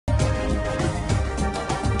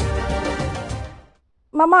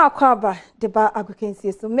Mama Akwaba deba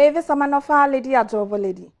Agokansie so Mavis Amanofa lady adorable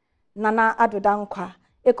lady Nana Adodankwa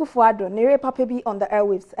Ekufuado nere papa bi on the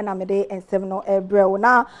airwaves and amede and seminal airbrel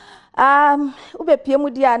na ube piemu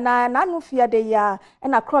dia na nanu fia de ya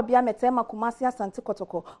and akro bia metema Kumasi Asante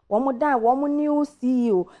Kotoko womu dan womu new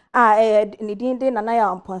CEO ni dinde nana ya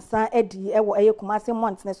amponsa edi ewo eye Kumasi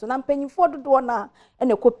Montne so na mpanyimfo dodo na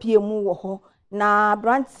ene kopiemu wo ho na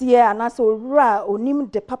brantie anase owura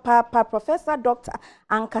onim de papa professor doctor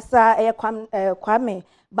ankasa Kwame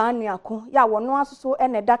Baniako ya wono asoso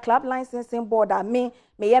ene da club licensing board a me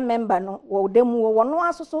ye member no wo demu wono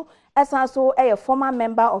asoso esan so former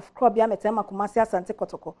member of Krobia Metema Kumasi Asante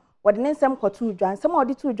Kotoko wode nsem kotu udwan nsem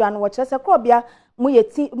odi tu udwan wo kyese Krobia mu ye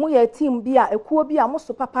team bi a ekuo bi a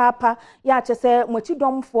muso papa ya kyese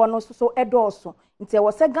mochidomfo no so edoso nti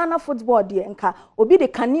wo se Ghana football de nka obi de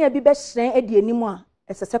kanea bi be hyren edi animu a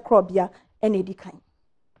esese Krobia ene edi kan.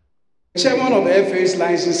 Chairman of the FA's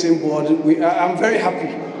licensing board, I'm very happy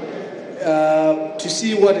to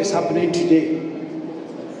see what is happening today.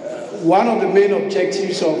 One of the main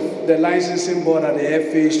objectives of the licensing board at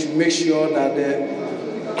the FA is to make sure that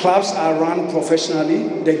the clubs are run professionally,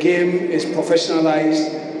 the game is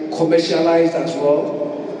professionalized, commercialized as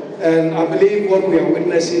well. And I believe what we are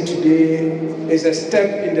witnessing today is a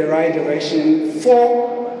step in the right direction for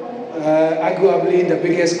arguably the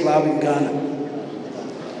biggest club in Ghana.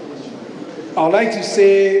 I'd like to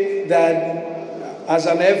say that as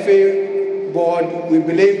an FA board, we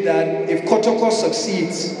believe that if Kotoko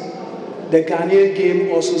succeeds, the Ghanaian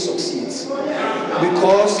game also succeeds.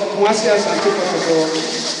 Because Kumasi Asante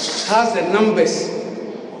Kotoko has the numbers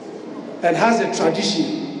and has the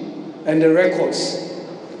tradition and the records.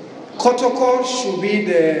 Kotoko should be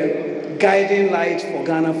the guiding light for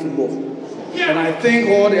Ghana football. And I think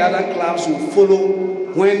all the other clubs will follow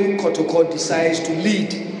when Kotoko decides to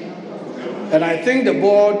lead. And I think the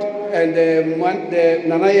board and the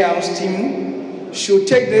Nana House team should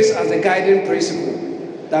take this as a guiding principle,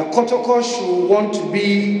 that Kotoko should want to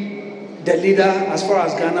be the leader as far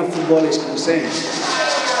as Ghana football is concerned.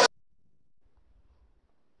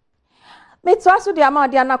 Metwaso de ama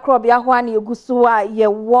de anakrobia ho ani egusu a ye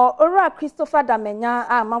wo ora Christopher Damenya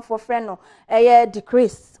a manfo frɛ no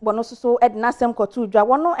decrease wono so ednasem kotu dwa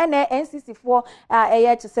wono ene NCC for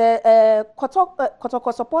kyese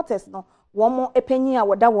Kotoko supporters no womo epanyi a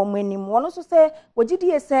woda womo anim wono so se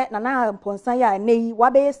wogidie se nana mponsan ya nei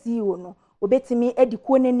wabe CEO no obetimi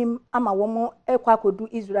edikuo nanim ama womo ekwa kodu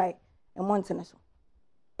Israel emontene so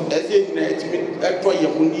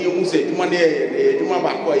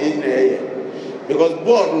because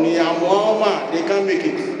board ni they can't make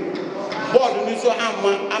it. Board ni so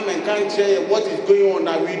can't share what is going on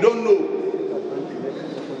that we don't know.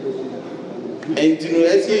 And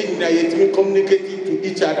communicating to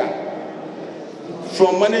each other.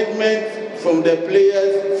 From management, from the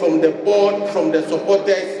players, from the board, from the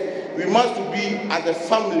supporters, we must be as a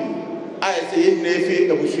family. I say Nefi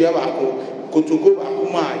Kotogo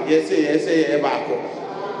Bakuma, yes, Bako.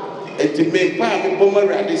 And to make part Boma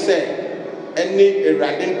Radi say, any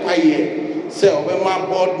Radin Paye, say, over my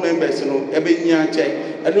board members, every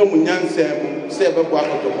Nyanche, and no Munyan Sam, say,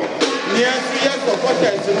 Bakoto. Near 3 years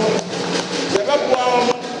supporters, the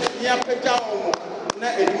Bapuam, Yapeta,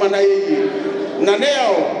 Edmanaye,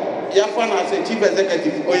 Naneo, Yafana as a chief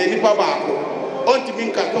executive, or any Babako, on to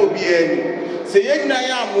be Kato Bieni. Say,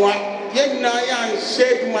 Yenayamwa. Yan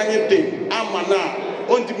shake money thing, Amana,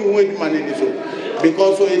 on to be with money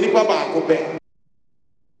because so any papa cope.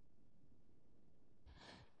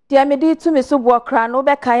 Dear Medi to me so workra no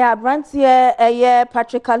bekaya brantie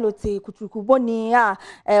Patrick Alote Kutukuboni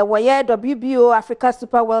waye WBO Africa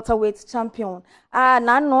Super Welterweight champion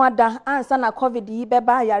na no ada ansa na COVID yi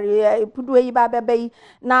beba yare pudu yi ba beba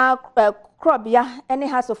na Krobia any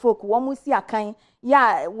house of folk wo mu si akan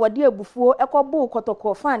ya wode abufuo ekobo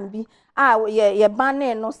Kotoko fan bi ye ban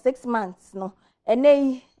no 6 months no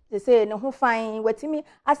enei they say ne ho fan watimi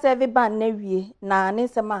aseve ban na wie na ne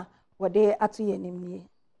nsema wode ato ye nimnie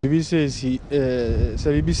BBC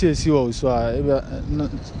BBC wo so a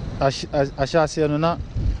shase no na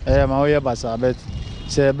ma we basa bet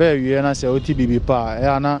se be wie na se OTBB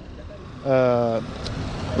pa na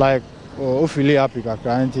like ofili happy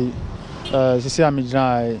kakra nti se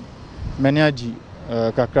amijna manager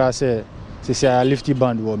kakra se a lifty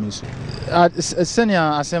band wo mi so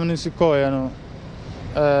senior assembly si call you know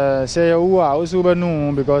say you are also be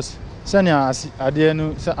no because senior ade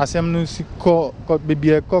no assembly si call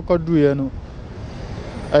bibie kokodu ye no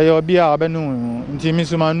ayo bia be no nti mi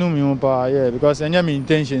so ma no mi pa yeah because enya me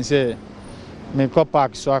intention say me ko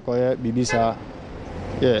park so akoye bibisa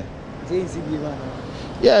yeah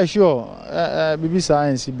yeah sure bibisa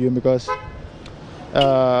NCB because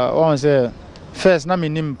one say first na me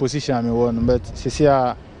name position me won but see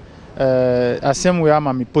asem we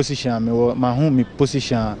am me position me wo ma hu me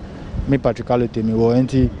position me particularity me wo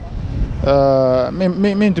enti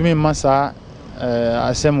me to me masa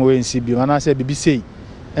asem we NCB and I say bibisa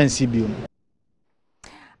NCB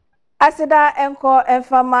Asida enko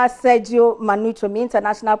enfama Sergio Manucho, me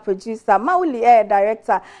international producer, Mauli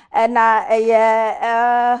director, and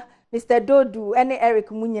Mr. Dodu, and Eric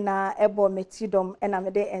Munyina, Ebo Metidom, and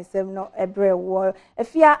Amede and Semno Ebre War.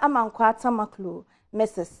 If ya amankwa tamaklu,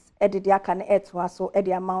 Mrs. Edidiakan etwa so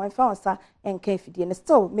Eddie Amount and Fonsa and Kefidi, and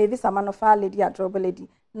still maybe some man of our lady at Lady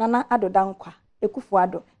Nana Adodankwa,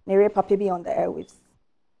 Ekufuado, Nere Papi on the airwaves.